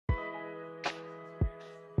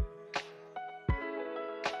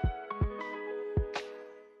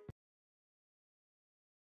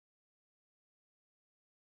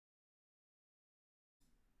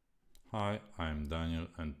Hi, I'm Daniel,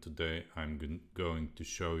 and today I'm going to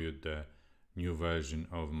show you the new version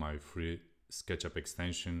of my free SketchUp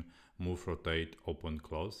extension Move, Rotate, Open,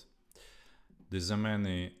 Close. There's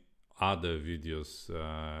many other videos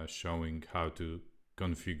showing how to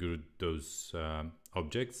configure those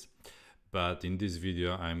objects, but in this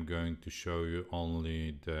video I'm going to show you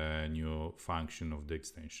only the new function of the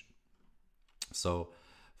extension. So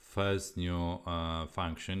first new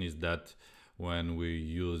function is that when we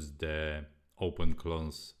use the open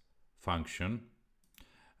close function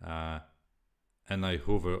and I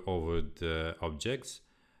hover over the objects,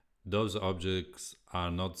 those objects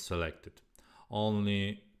are not selected.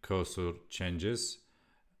 Only cursor changes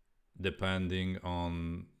depending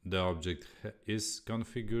on the object is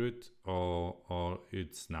configured or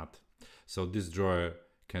it's not. So this drawer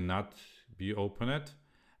cannot be opened,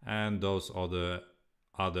 and those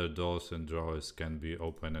other doors and drawers can be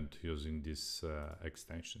opened using this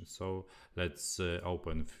extension. So let's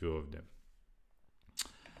open a few of them.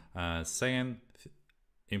 Second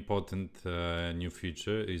important new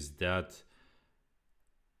feature is that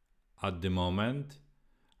at the moment,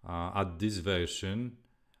 at this version,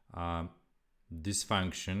 this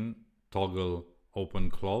function toggle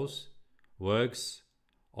open close works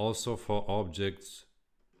also for objects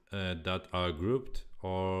that are grouped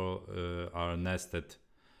or are nested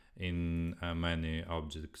in many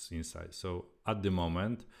objects inside. So at the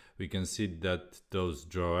moment we can see that those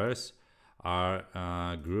drawers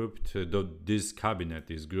are grouped, this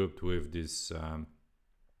cabinet is grouped with this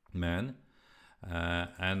man,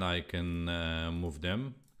 and I can move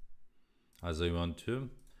them as I want to.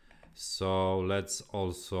 So let's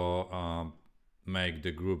also make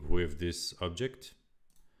the group with this object.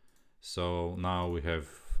 So now we have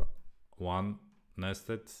one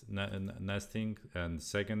nesting and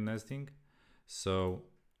second nesting, so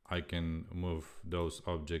I can move those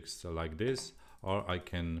objects like this, or I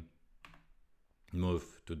can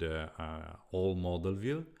move to the all model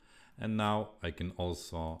view, and now I can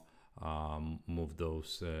also move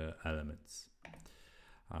those elements.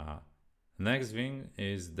 Next thing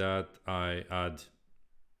is that I add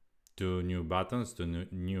two new buttons, two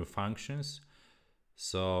new functions.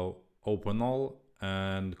 So open all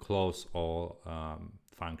and close all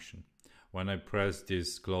function. When I press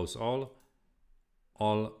this close all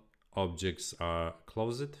objects are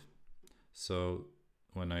closed. So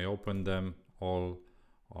when I open them, all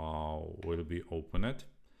will be opened.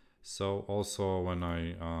 So also when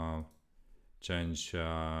I change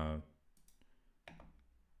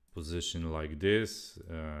position like this,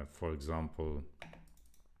 for example,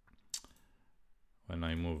 when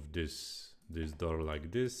I move this door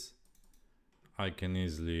like this, I can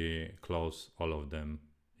easily close all of them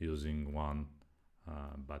using one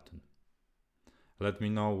button. Let me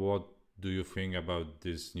know what do you think about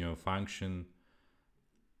this new function.